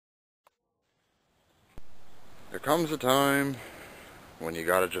comes a time when you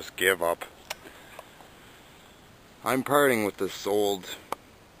gotta just give up. I'm parting with this old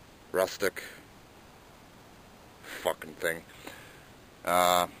rustic fucking thing.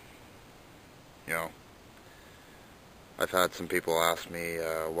 You know, I've had some people ask me,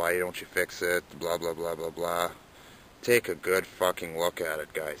 why don't you fix it, blah blah blah blah blah. Take a good fucking look at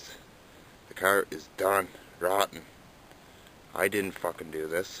it, guys. The car is done, rotten. I didn't fucking do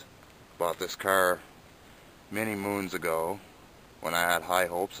this. Bought this car many moons ago when I had high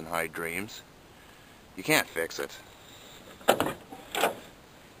hopes and high dreams. You can't fix it.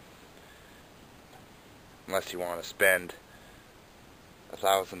 Unless you want to spend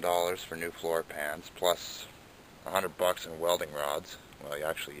 $1,000 for new floor pans plus $100 in welding rods. Well,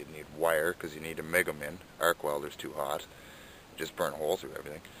 you'd need wire because you need to MIG them in. Arc welder's too hot. You just burn a hole through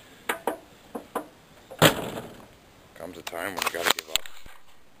everything. Comes a time when you gotta give up.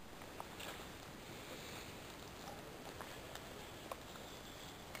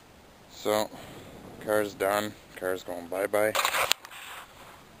 So, car's done. Car's going bye-bye.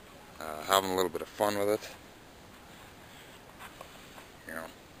 Having a little bit of fun with it. You know,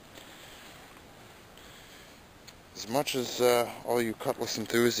 as much as all you Cutlass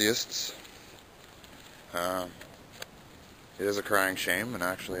enthusiasts, it is a crying shame, and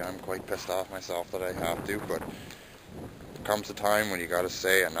actually I'm quite pissed off myself that I have to, but there comes a time when you gotta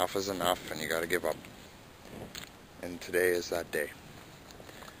say enough is enough and you gotta give up. And today is that day.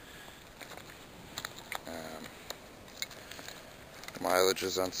 Mileage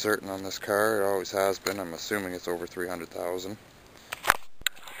is uncertain on this car. It always has been. I'm assuming it's over 300,000.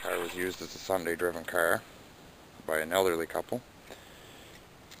 The car was used as a Sunday driven car by an elderly couple,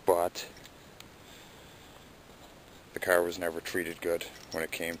 but the car was never treated good when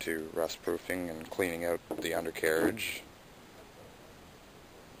it came to rust proofing and cleaning out the undercarriage.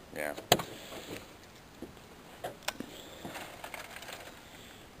 Yeah.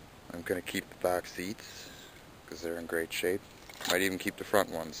 I'm going to keep the back seats because they're in great shape. Might even keep the front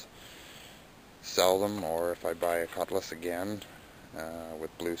ones. Sell them, or if I buy a Cutlass again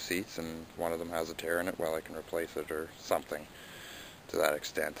with blue seats and one of them has a tear in it, well, I can replace it or something to that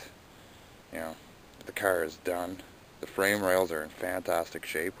extent. You know, the car is done. The frame rails are in fantastic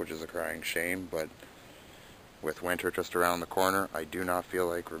shape, which is a crying shame, but with winter just around the corner, I do not feel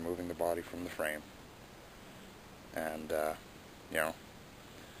like removing the body from the frame. And, you know,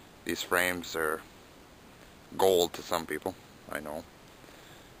 these frames are gold to some people, I know.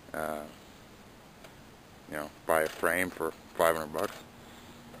 You know, buy a frame for $500. Well,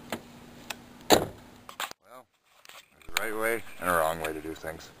 there's a right way and a wrong way to do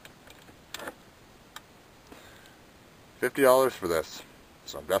things. $50 for this,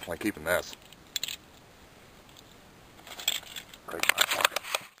 so I'm definitely keeping this. Right in my pocket.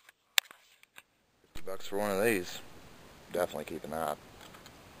 $50 for one of these, definitely keeping that.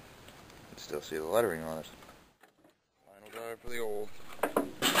 You can still see the lettering on it. Final drive for the old.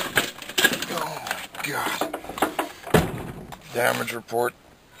 Oh my god. Damage report,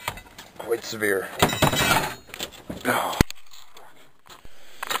 quite severe. Oh.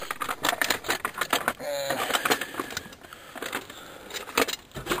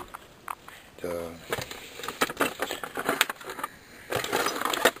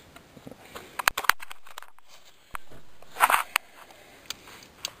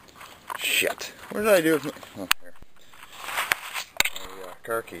 Shit. What did I do with my... Oh, here. My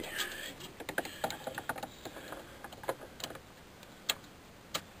car key.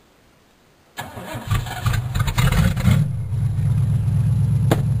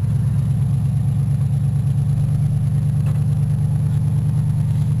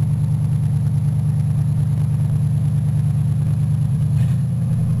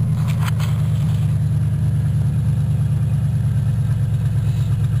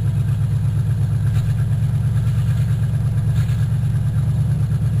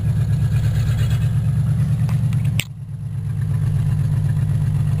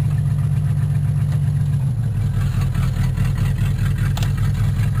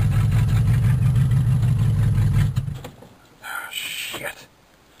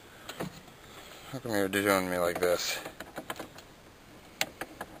 How come you're doing me like this?